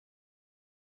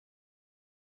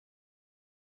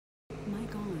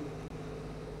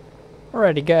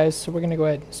Alrighty guys, so we're going to go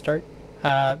ahead and start.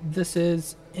 This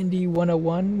is Indy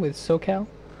 101 with Socal.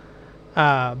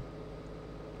 Uh,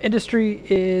 Industry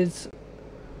is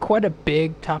quite a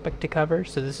big topic to cover,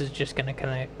 so this is just going to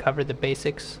kind of cover the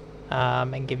basics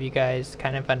and give you guys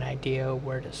kind of an idea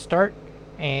where to start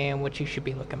and what you should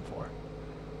be looking for.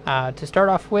 To start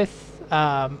off with,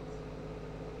 a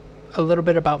little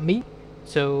bit about me.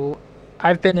 So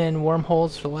I've been in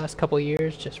wormholes for the last couple of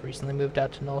years, just recently moved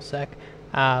out to nullsec.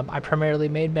 I primarily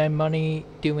made my money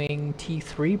doing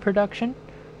T3 production,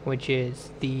 which is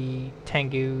the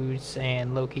Tengus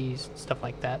and Lokis and stuff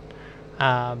like that.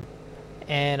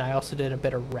 And I also did a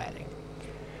bit of ratting.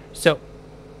 So,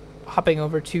 hopping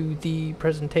over to the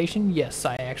presentation, yes,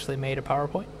 I actually made a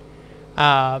PowerPoint.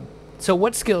 So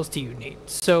what skills do you need?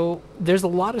 So there's a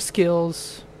lot of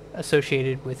skills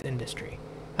associated with industry.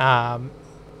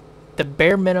 The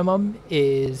bare minimum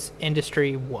is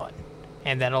Industry 1,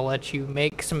 and that'll let you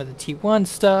make some of the T1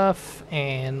 stuff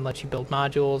and let you build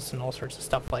modules and all sorts of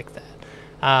stuff like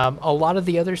that. A lot of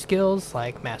the other skills,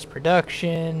 like mass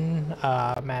production,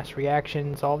 mass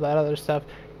reactions, all that other stuff,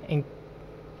 and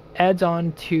adds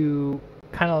on to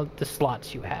kind of the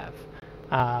slots you have.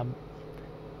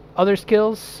 Other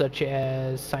skills, such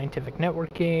as scientific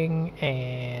networking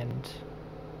and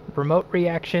remote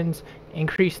reactions,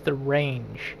 increase the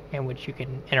range in which you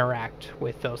can interact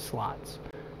with those slots.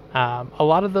 A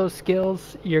lot of those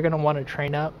skills you're going to want to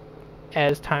train up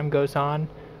as time goes on,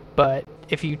 but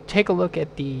if you take a look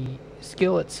at the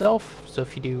skill itself, so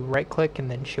if you do right click and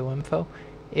then show info,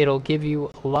 it'll give you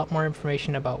a lot more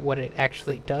information about what it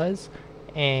actually does,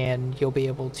 and you'll be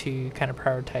able to kind of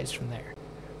prioritize from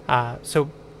there. So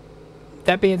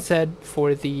that being said,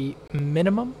 for the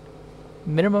minimum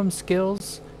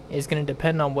skills is going to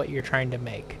depend on what you're trying to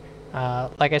make.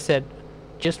 Like I said,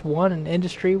 just one in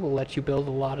industry will let you build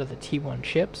a lot of the T1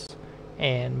 ships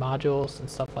and modules and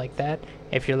stuff like that.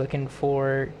 If you're looking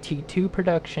for T2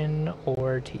 production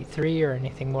or T3 or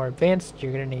anything more advanced,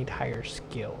 you're going to need higher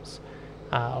skills.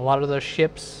 A lot of those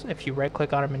ships, if you right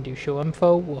click on them and do show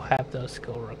info, will have those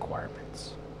skill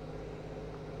requirements.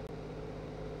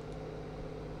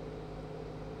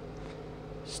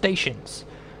 Stations.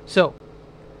 So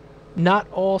not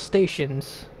all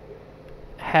stations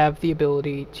have the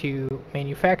ability to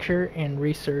manufacture and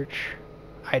research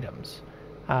items.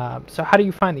 So how do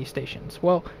you find these stations?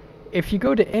 Well, if you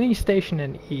go to any station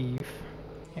in Eve,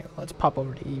 here, let's pop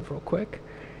over to Eve real quick,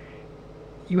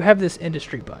 you have this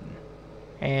industry button.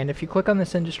 And if you click on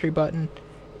this industry button,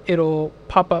 it'll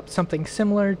pop up something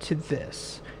similar to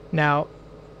this. Now,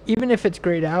 even if it's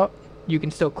grayed out, you can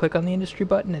still click on the industry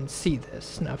button and see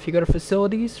this. Now, if you go to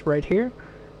facilities right here,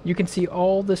 you can see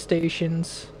all the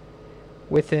stations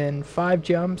within 5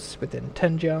 jumps, within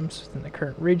 10 jumps, within the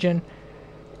current region,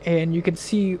 and you can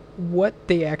see what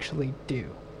they actually do.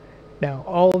 Now,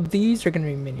 all of these are going to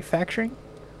be manufacturing.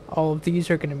 All of these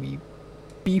are going to be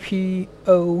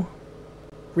BPO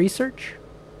research,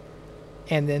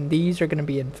 and then these are going to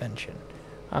be invention.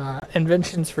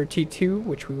 Inventions for T2,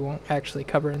 which we won't actually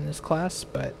cover in this class,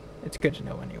 but it's good to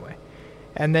know anyway.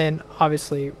 And then,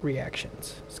 obviously,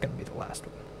 reactions is going to be the last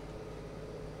one.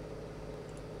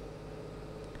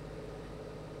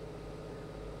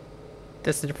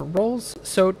 That's the different roles.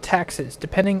 So, taxes.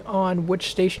 Depending on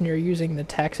which station you're using, the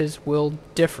taxes will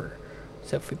differ.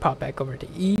 So, if we pop back over to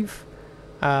Eve,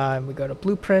 and we go to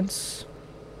blueprints,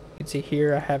 you can see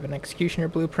here I have an executioner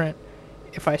blueprint.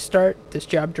 If I start this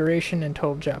job duration and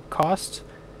total job cost,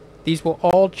 these will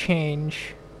all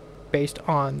change based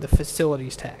on the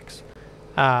facilities tax.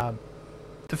 The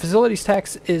facilities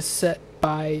tax is set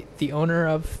by the owner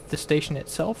of the station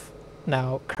itself.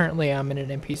 Now, currently I'm in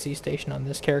an NPC station on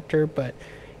this character, but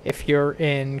if you're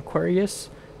in Quarius,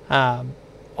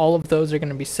 all of those are going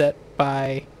to be set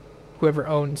by whoever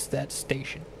owns that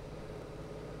station.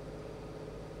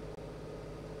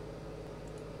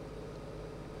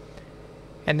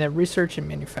 And then research and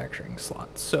manufacturing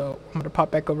slots. So I'm going to pop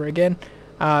back over again.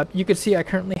 You can see I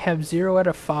currently have 0 out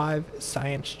of 5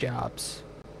 science jobs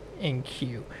in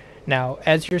queue. Now,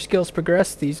 as your skills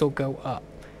progress, these will go up.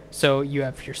 So you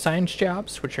have your science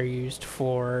jobs, which are used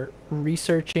for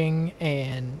researching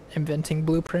and inventing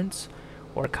blueprints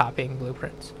or copying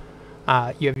blueprints.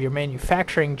 You have your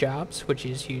manufacturing jobs, which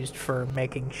is used for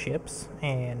making ships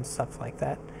and stuff like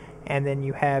that. And then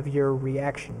you have your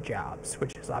reaction jobs,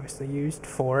 which is obviously used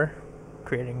for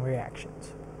creating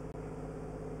reactions.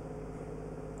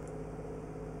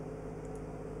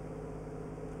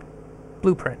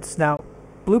 Blueprints. Now,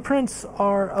 blueprints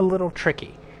are a little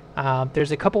tricky.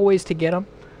 There's a couple ways to get them.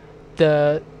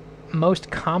 The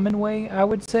most common way, I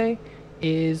would say,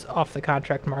 is off the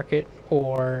contract market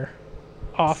or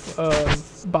off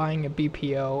of buying a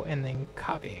BPO and then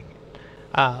copying it.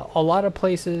 A lot of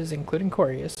places, including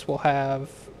Corius, will have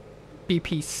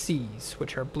BPCs,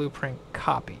 which are blueprint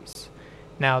copies.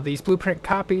 Now, these blueprint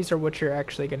copies are what you're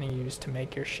actually going to use to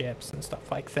make your ships and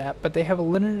stuff like that, but they have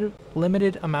a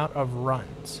limited amount of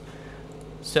runs.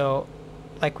 So,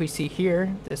 like we see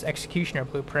here, this Executioner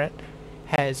blueprint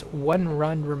has one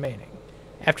run remaining.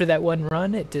 After that one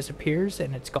run, it disappears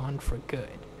and it's gone for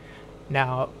good.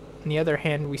 Now, on the other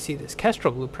hand, we see this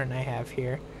Kestrel blueprint I have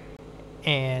here,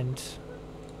 and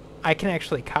I can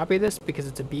actually copy this because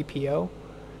it's a BPO,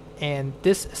 and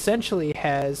this essentially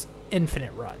has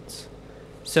infinite runs.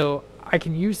 So I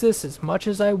can use this as much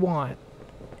as I want,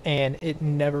 and it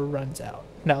never runs out.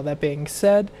 Now, that being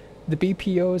said, the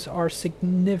BPOs are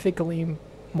significantly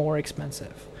more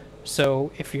expensive.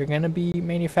 So if you're going to be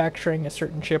manufacturing a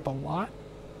certain ship a lot,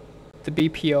 the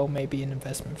BPO may be an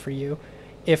investment for you.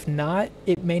 If not,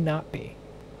 it may not be.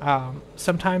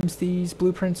 Sometimes these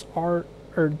blueprints or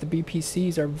the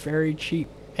BPCs are very cheap,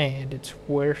 and it's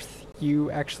worth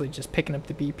you actually just picking up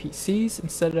the BPCs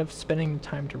instead of spending the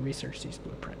time to research these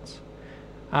blueprints.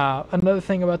 Another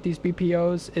thing about these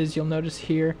BPOs is you'll notice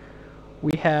here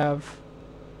we have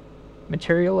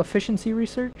material efficiency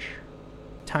research,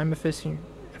 time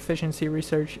efficiency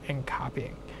research, and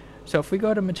copying. So if we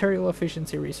go to material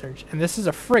efficiency research, and this is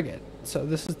a frigate, so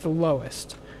this is the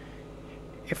lowest.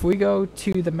 If we go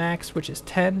to the max, which is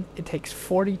 10, it takes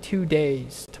 42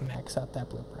 days to max out that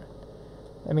blueprint.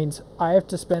 That means I have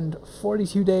to spend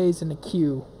 42 days in a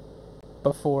queue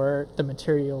before the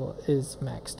material is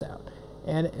maxed out.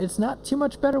 And it's not too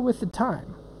much better with the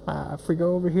time. If we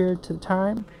go over here to the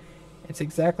time, it's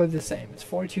exactly the same. It's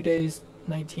 42 days,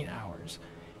 19 hours.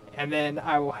 And then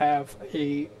I will have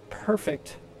a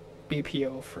perfect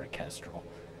BPO for a Kestrel.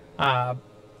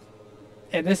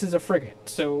 And this is a frigate,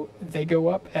 so they go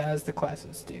up as the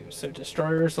classes do. So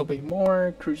destroyers will be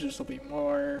more, cruisers will be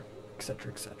more,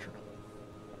 etc., etc.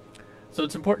 So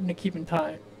it's important to keep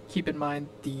in mind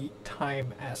the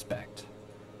time aspect.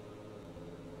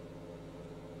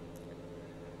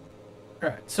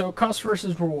 Alright, so cost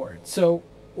versus reward. So,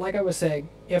 like I was saying,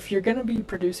 if you're going to be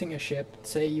producing a ship,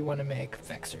 say you want to make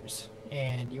Vexers,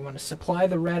 and you want to supply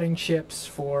the ratting ships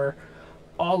for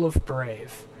all of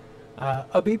Brave,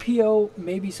 a BPO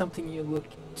may be something you look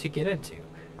to get into,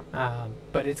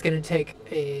 but it's going to take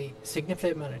a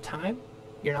significant amount of time.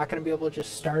 You're not going to be able to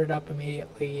just start it up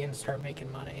immediately and start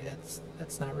making money.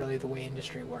 That's not really the way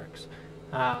industry works.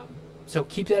 So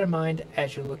keep that in mind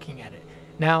as you're looking at it.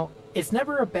 Now, it's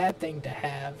never a bad thing to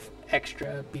have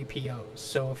extra BPOs.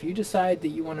 So if you decide that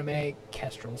you want to make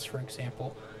Kestrels, for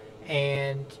example,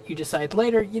 and you decide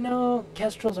later, you know,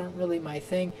 Kestrels aren't really my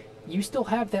thing, you still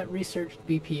have that researched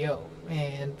BPO,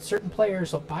 and certain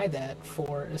players will buy that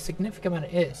for a significant amount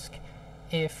of ISK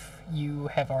if you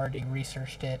have already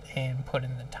researched it and put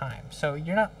in the time. So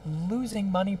you're not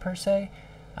losing money per se,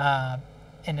 and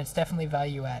it's definitely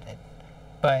value added.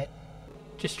 But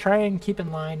just try and keep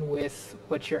in line with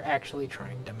what you're actually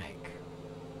trying to make.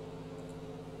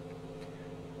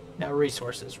 Now,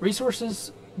 resources.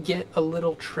 Resources get a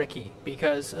little tricky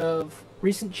because of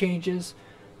recent changes.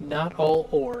 Not all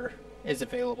ore is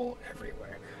available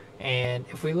everywhere. And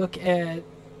if we look at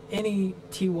any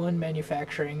T1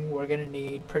 manufacturing, we're going to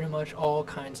need pretty much all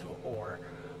kinds of ore.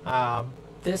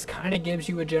 This kind of gives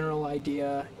you a general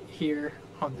idea here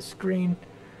on the screen.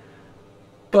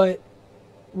 But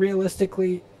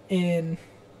realistically, in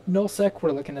nullsec,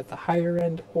 we're looking at the higher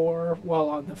end ore, while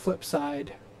on the flip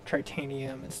side,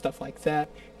 titanium and stuff like that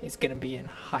is going to be in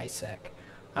high sec.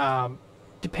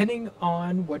 Depending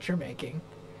on what you're making,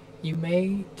 you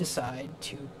may decide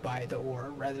to buy the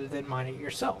ore rather than mine it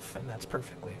yourself, and that's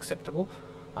perfectly acceptable.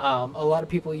 A lot of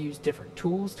people use different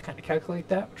tools to kind of calculate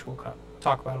that, which we'll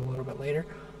talk about a little bit later.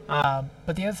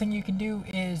 But the other thing you can do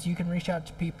is you can reach out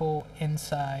to people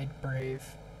inside Brave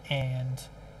and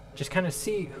just kind of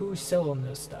see who's selling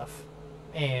this stuff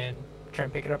and try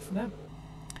and pick it up from them.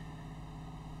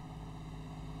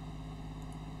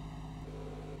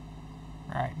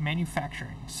 Alright,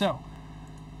 manufacturing. So,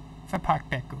 if I pop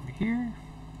back over here,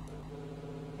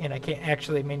 and I can't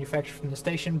actually manufacture from the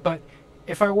station, but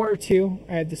if I were to,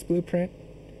 I have this blueprint,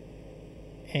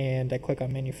 and I click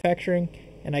on manufacturing,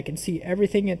 and I can see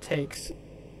everything it takes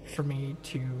for me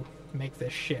to make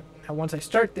this ship. Now, once I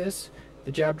start this,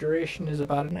 the job duration is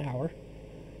about an hour,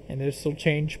 and this will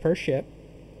change per ship,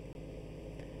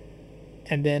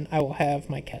 and then I will have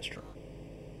my Kestrel.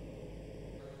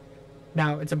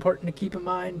 Now, it's important to keep in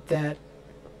mind that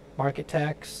market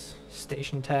tax,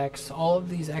 station tax, all of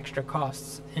these extra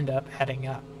costs end up adding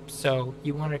up. So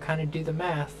you want to kind of do the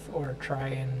math or try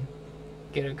and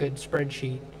get a good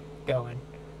spreadsheet going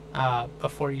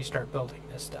before you start building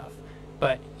this stuff.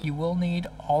 But you will need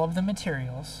all of the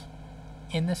materials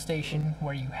in the station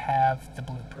where you have the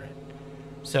blueprint.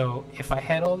 So if I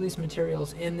had all these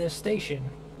materials in this station,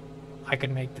 I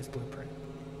could make this blueprint.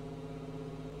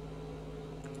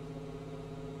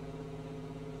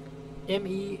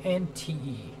 ME and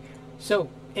TE. So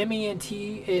ME and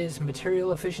TE is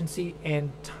material efficiency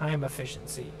and time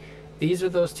efficiency. These are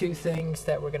those two things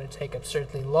that we're going to take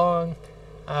absurdly long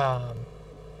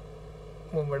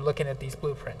when we're looking at these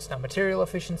blueprints. Now, material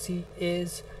efficiency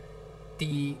is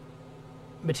the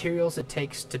materials it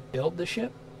takes to build the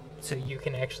ship, so you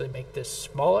can actually make this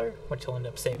smaller, which will end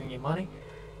up saving you money.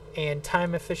 And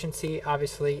time efficiency,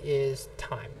 obviously, is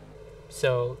time.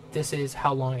 So this is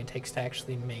how long it takes to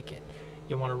actually make it.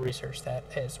 You want to research that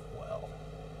as well.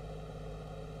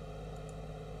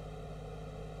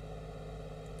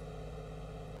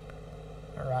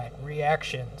 Alright,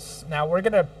 reactions. Now we're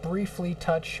going to briefly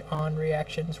touch on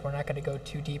reactions. We're not going to go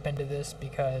too deep into this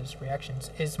because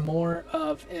reactions is more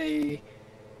of a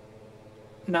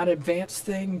not advanced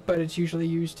thing, but it's usually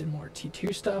used in more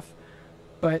T2 stuff.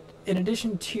 But in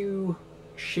addition to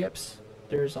ships,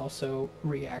 there's also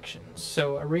reactions.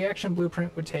 So a reaction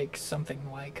blueprint would take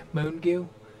something like moon goo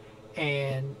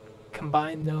and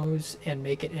combine those and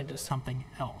make it into something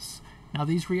else. Now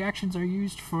these reactions are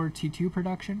used for T2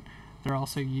 production. They're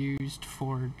also used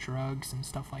for drugs and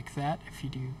stuff like that if you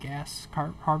do gas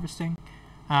harvesting.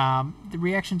 The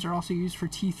reactions are also used for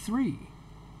T3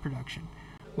 production,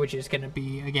 which is going to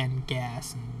be, again,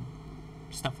 gas and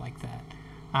stuff like that.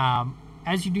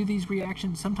 As you do these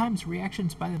reactions, sometimes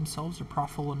reactions by themselves are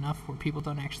profitable enough where people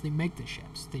don't actually make the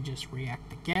ships. They just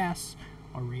react the gas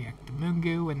or react the moon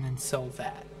goo and then sell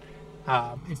that.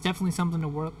 It's definitely something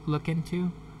to look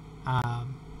into.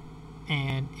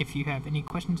 And if you have any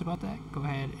questions about that, go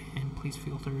ahead and please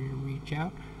feel free to reach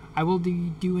out. I will be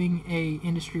doing a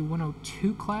Industry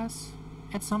 102 class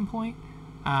at some point,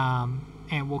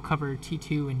 and we'll cover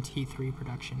T2 and T3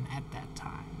 production at that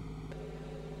time.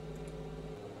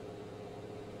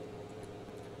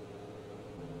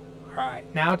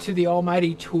 Alright, now to the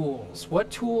almighty tools.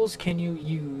 What tools can you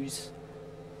use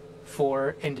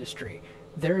for industry?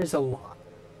 There is a lot.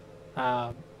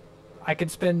 I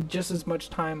could spend just as much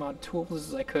time on tools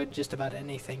as I could just about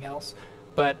anything else,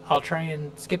 but I'll try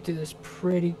and skip through this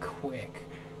pretty quick.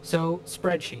 So,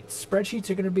 spreadsheets. Spreadsheets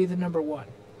are going to be the number one.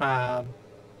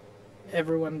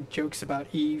 Everyone jokes about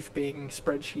Eve being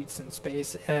spreadsheets in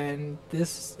space, and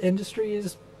this industry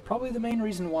is probably the main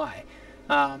reason why.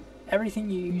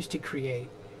 Everything you use to create,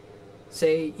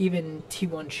 say even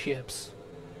T1 ships,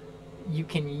 you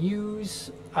can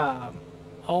use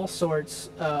all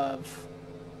sorts of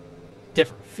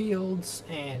different fields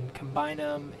and combine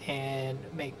them and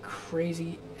make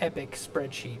crazy epic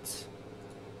spreadsheets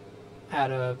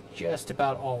out of just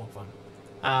about all of them.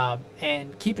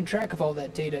 And keeping track of all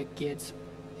that data gets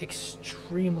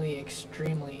extremely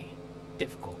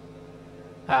difficult.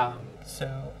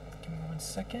 So give me 1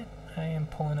 second. I am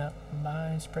pulling up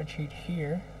my spreadsheet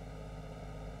here.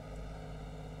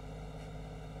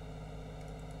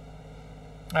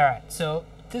 Alright, so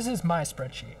this is my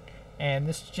spreadsheet. And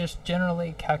this just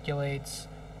generally calculates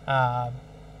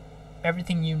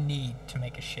everything you need to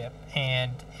make a ship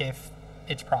and if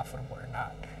it's profitable or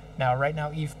not. Now, right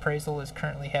now, Eve Appraisal is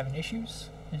currently having issues,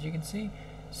 as you can see.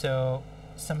 So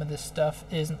some of this stuff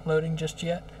isn't loading just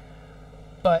yet.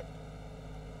 But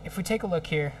if we take a look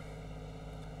here,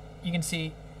 you can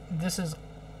see this is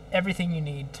everything you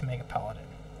need to make a paladin.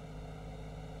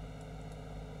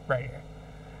 Right here.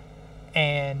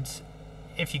 And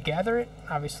if you gather it,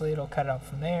 obviously it'll cut out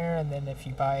from there, and then if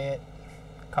you buy it,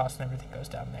 cost and everything goes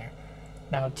down there.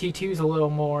 Now T2 is a little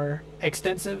more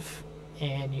extensive,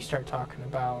 and you start talking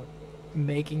about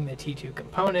making the T2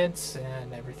 components,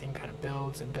 and everything kind of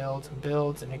builds and builds and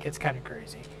builds, and it gets kind of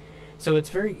crazy. So it's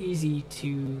very easy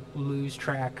to lose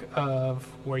track of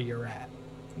where you're at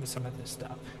with some of this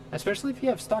stuff, especially if you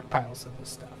have stockpiles of this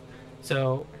stuff.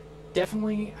 So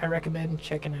definitely I recommend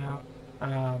checking out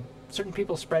certain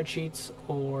people's spreadsheets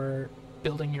or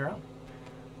building your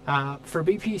own. For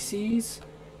BPCs,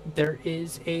 there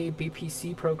is a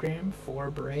BPC program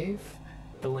for Brave.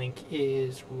 The link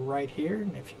is right here,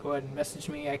 and if you go ahead and message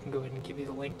me, I can go ahead and give you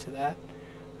the link to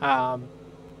that.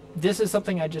 This is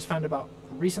something I just found about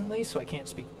recently, so I can't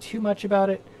speak too much about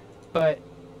it, but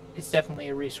it's definitely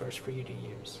a resource for you to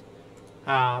use.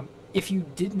 If you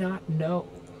did not know,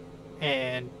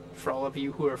 and for all of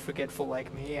you who are forgetful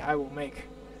like me, I will make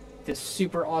this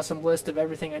super awesome list of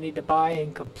everything I need to buy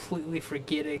and completely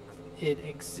forget it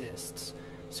exists.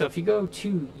 So if you go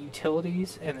to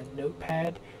utilities and then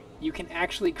notepad, you can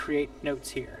actually create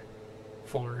notes here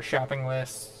for shopping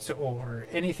lists or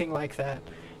anything like that.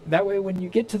 That way when you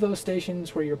get to those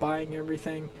stations where you're buying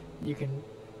everything, you can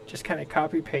just kind of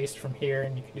copy paste from here,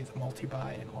 and you can do the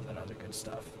multi-buy and all that other good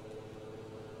stuff.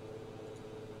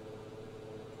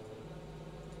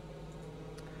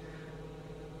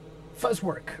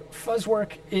 Fuzzwork.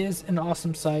 Fuzzwork is an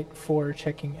awesome site for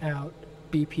checking out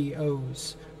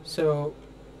BPOs. So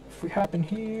if we hop in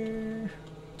here,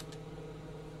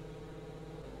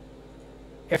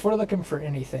 if we're looking for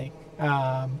anything,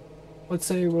 let's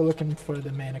say we're looking for the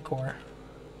Manicore,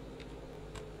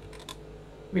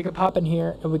 we could pop in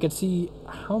here and we could see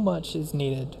how much is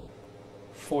needed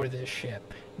for this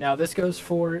ship. Now this goes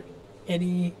for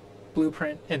any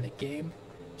blueprint in the game,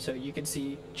 so you can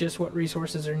see just what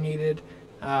resources are needed.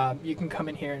 You can come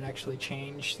in here and actually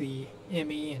change the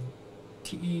ME and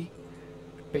TE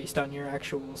based on your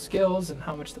actual skills and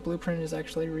how much the blueprint is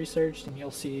actually researched, and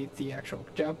you'll see the actual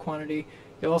job quantity.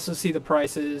 You'll also see the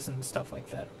prices and stuff like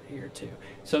that over here too.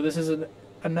 So this is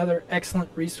another excellent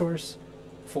resource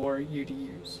for you to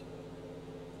use.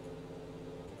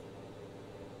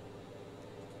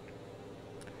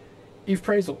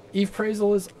 Evepraisal.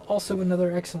 Evepraisal is also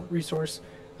another excellent resource.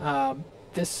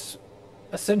 This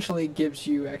essentially gives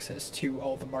you access to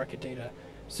all the market data.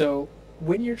 So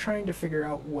when you're trying to figure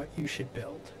out what you should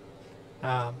build,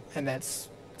 and that's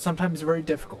sometimes very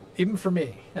difficult, even for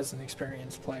me as an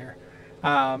experienced player,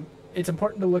 it's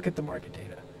important to look at the market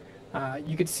data.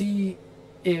 You could see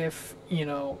if, you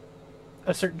know,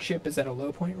 a certain ship is at a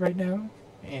low point right now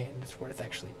and it's worth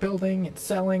actually building and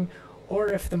selling, or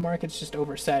if the market's just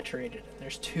oversaturated and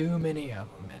there's too many of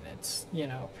them and it's, you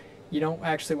know, you don't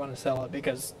actually want to sell it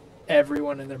because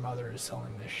everyone and their mother is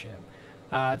selling this ship.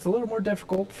 It's a little more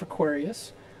difficult for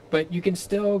Quarius, but you can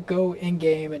still go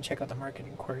in-game and check out the market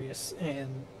in Quarius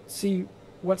and see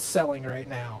what's selling right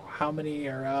now, how many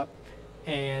are up,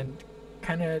 and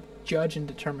kind of judge and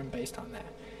determine based on that.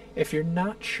 If you're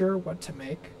not sure what to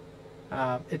make,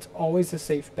 it's always a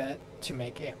safe bet to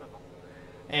make ammo.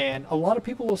 And a lot of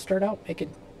people will start out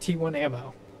making T1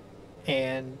 ammo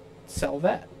and sell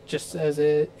that just as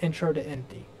an intro to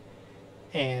Indy.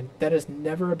 And that is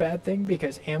never a bad thing,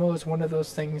 because ammo is one of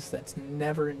those things that's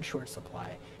never in short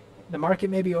supply. The market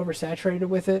may be oversaturated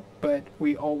with it, but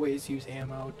we always use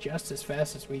ammo just as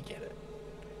fast as we get it.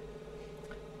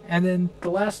 And then the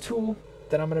last tool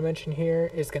that I'm going to mention here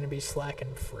is going to be Slack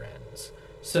and Friends.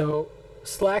 So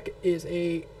Slack is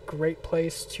a great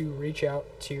place to reach out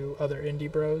to other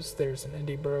indie bros. There's an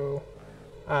indie bro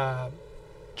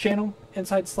channel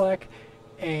inside Slack,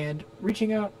 and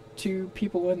reaching out to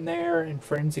people in there and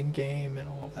friends in game and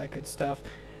all of that good stuff,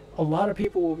 a lot of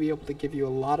people will be able to give you a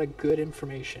lot of good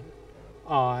information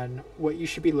on what you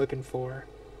should be looking for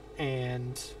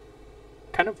and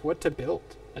kind of what to build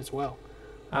as well.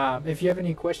 If you have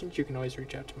any questions, you can always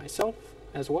reach out to myself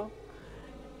as well.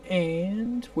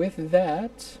 And with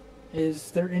that,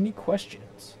 is there any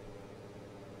questions?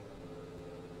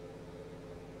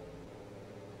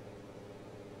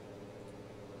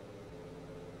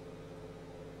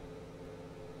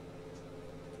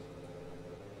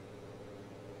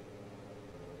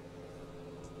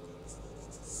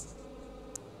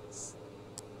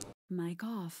 Mic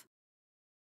off.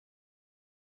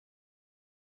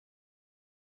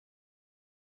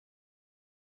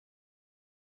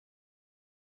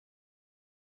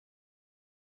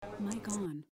 Mic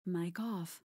on. Mic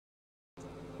off.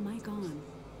 Mic on.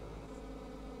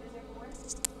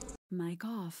 Mic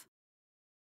off.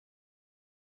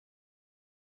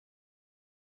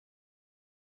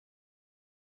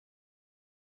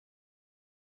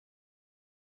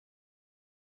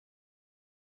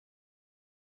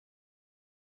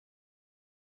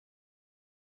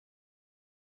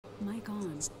 Mic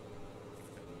on.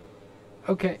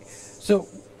 Okay, so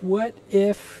what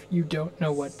if you don't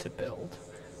know what to build?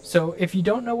 So if you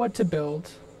don't know what to build,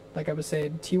 like I was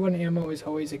saying, T1 ammo is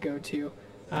always a go-to.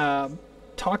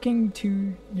 Talking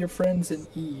to your friends in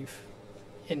Eve,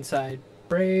 inside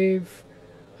Brave,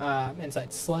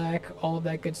 inside Slack, all of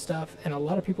that good stuff, and a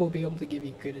lot of people will be able to give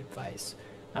you good advice.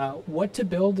 What to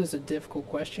build is a difficult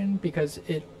question because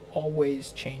it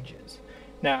always changes.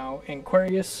 Now, in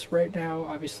Quarius right now,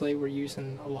 obviously we're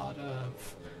using a lot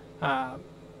of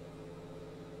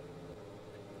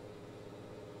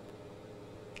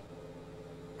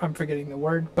I'm forgetting the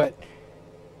word, but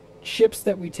ships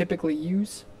that we typically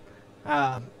use.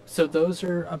 So those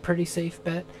are a pretty safe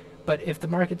bet. But if the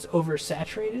market's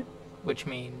oversaturated, which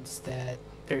means that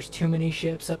there's too many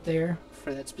ships up there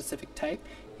for that specific type,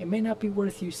 it may not be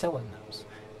worth you selling those.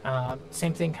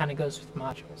 Same thing kind of goes with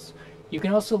modules. You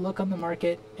can also look on the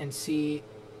market and see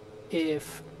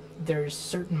if there's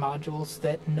certain modules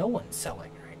that no one's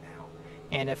selling right now.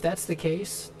 And if that's the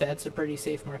case, that's a pretty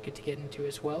safe market to get into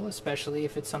as well, especially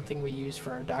if it's something we use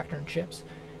for our doctrine chips,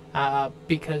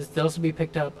 because those will be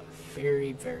picked up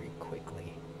very, very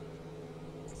quickly.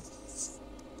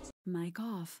 Mic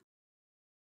off.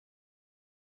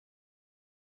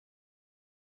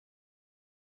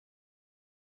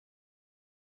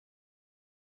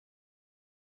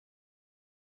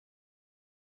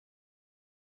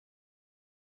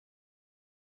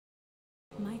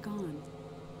 Mic on.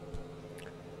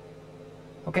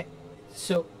 Okay,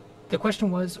 so the question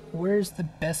was, where's the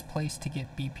best place to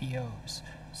get BPOs?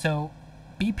 So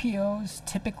BPOs,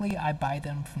 typically I buy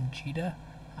them from Jita,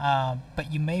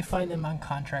 but you may find them on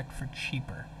contract for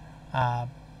cheaper.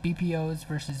 BPOs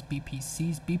versus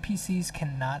BPCs. BPCs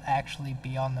cannot actually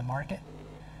be on the market.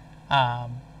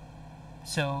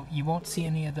 So you won't see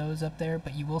any of those up there,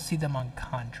 but you will see them on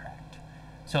contract.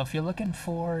 So if you're looking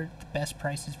for the best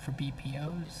prices for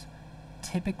BPOs,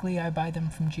 typically I buy them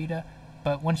from Jita,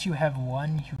 but once you have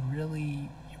one,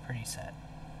 you're pretty set.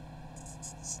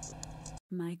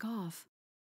 Mic off.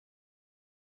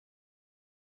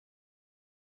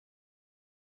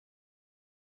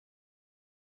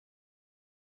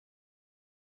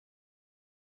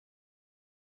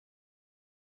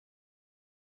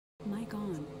 Mic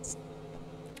on.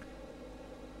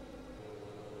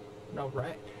 All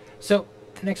right. So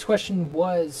the next question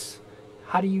was,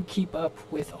 how do you keep up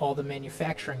with all the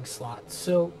manufacturing slots?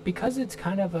 So because it's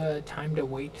kind of a time to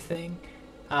wait thing,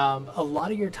 a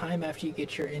lot of your time after you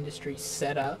get your industry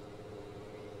set up,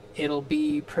 it'll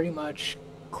be pretty much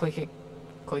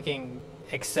clicking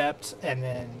accept and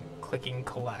then clicking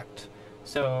collect.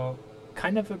 So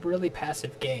kind of a really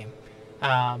passive game.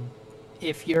 Um,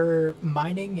 if you're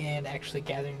mining and actually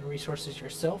gathering the resources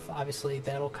yourself, obviously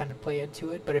that'll kind of play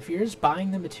into it. But if you're just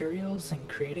buying the materials and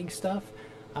creating stuff,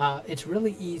 it's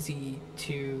really easy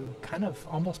to kind of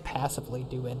almost passively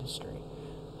do industry.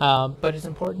 But it's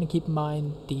important to keep in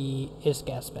mind the ISK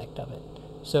aspect of it.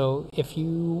 So if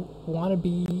you want to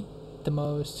be the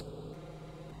most,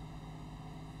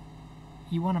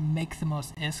 you want to make the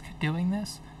most ISK doing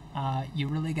this, you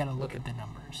really got to look at the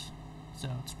numbers. So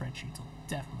spreadsheets will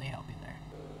definitely help you there.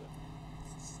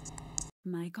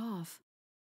 Mic off.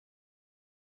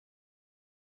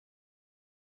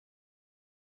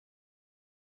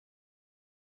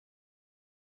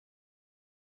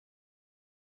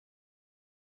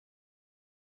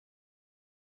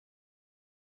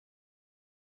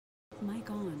 Mic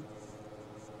on.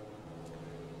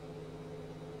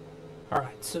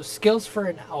 Alright, so skills for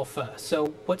an alpha. So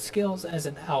what skills as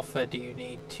an alpha do you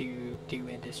need to do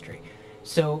industry?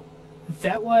 So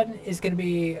that one is going to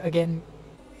be, again,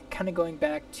 kind of going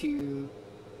back to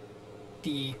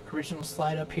the original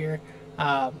slide up here.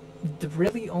 The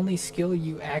really only skill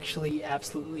you actually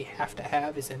absolutely have to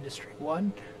have is industry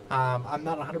 1. I'm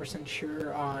not 100%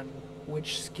 sure on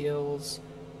which skills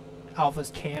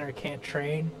alphas can or can't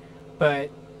train, but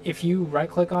if you right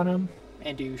click on them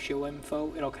and do show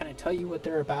info, it'll kind of tell you what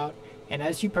they're about, and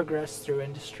as you progress through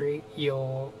industry,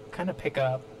 you'll kind of pick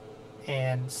up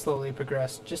and slowly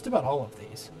progress just about all of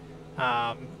these.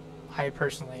 I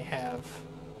personally have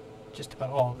just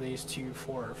about all of these 2,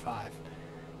 4, or 5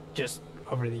 just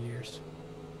over the years.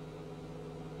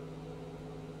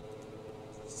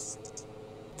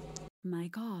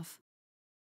 Mic off.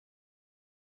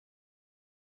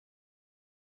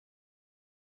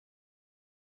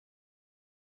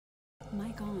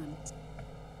 Mic on.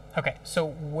 Okay, so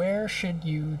where should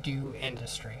you do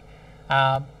industry?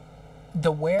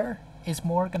 The where is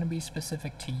more going to be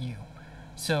specific to you.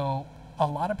 So a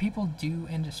lot of people do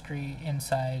industry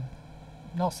inside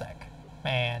nullsec,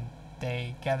 and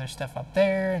they gather stuff up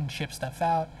there and ship stuff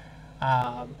out,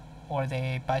 or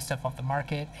they buy stuff off the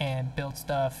market and build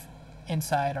stuff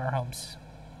inside our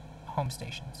home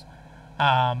stations.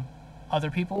 Other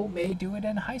people may do it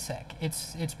in HiSec.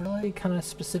 It's really kind of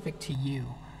specific to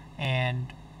you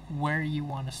and where you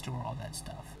want to store all that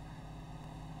stuff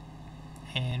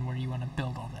and where you want to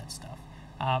build all that stuff.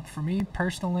 For me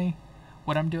personally,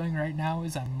 what I'm doing right now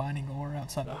is I'm mining ore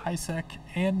outside of HiSec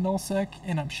and nullsec,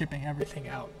 and I'm shipping everything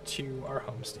out to our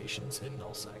home stations in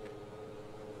nullsec.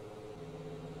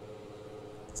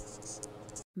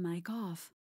 Mic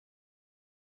off.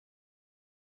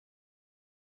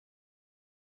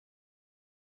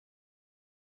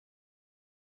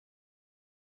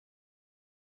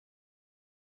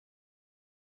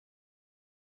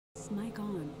 Mic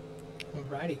on.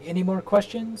 Alrighty. Any more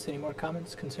questions? Any more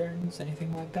comments, concerns,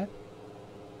 anything like that?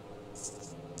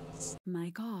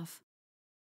 Mic off.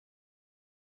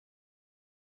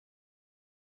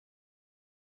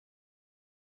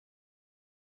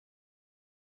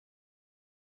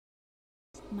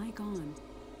 Mic on.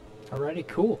 Alrighty,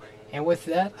 cool. And with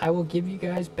that, I will give you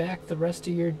guys back the rest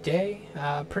of your day.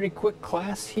 Pretty quick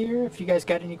class here. If you guys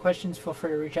got any questions, feel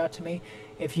free to reach out to me.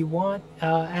 If you want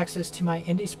access to my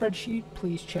indie spreadsheet,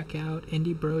 please check out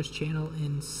Indie Bros channel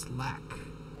in Slack.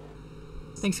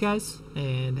 Thanks, guys,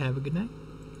 and have a good night.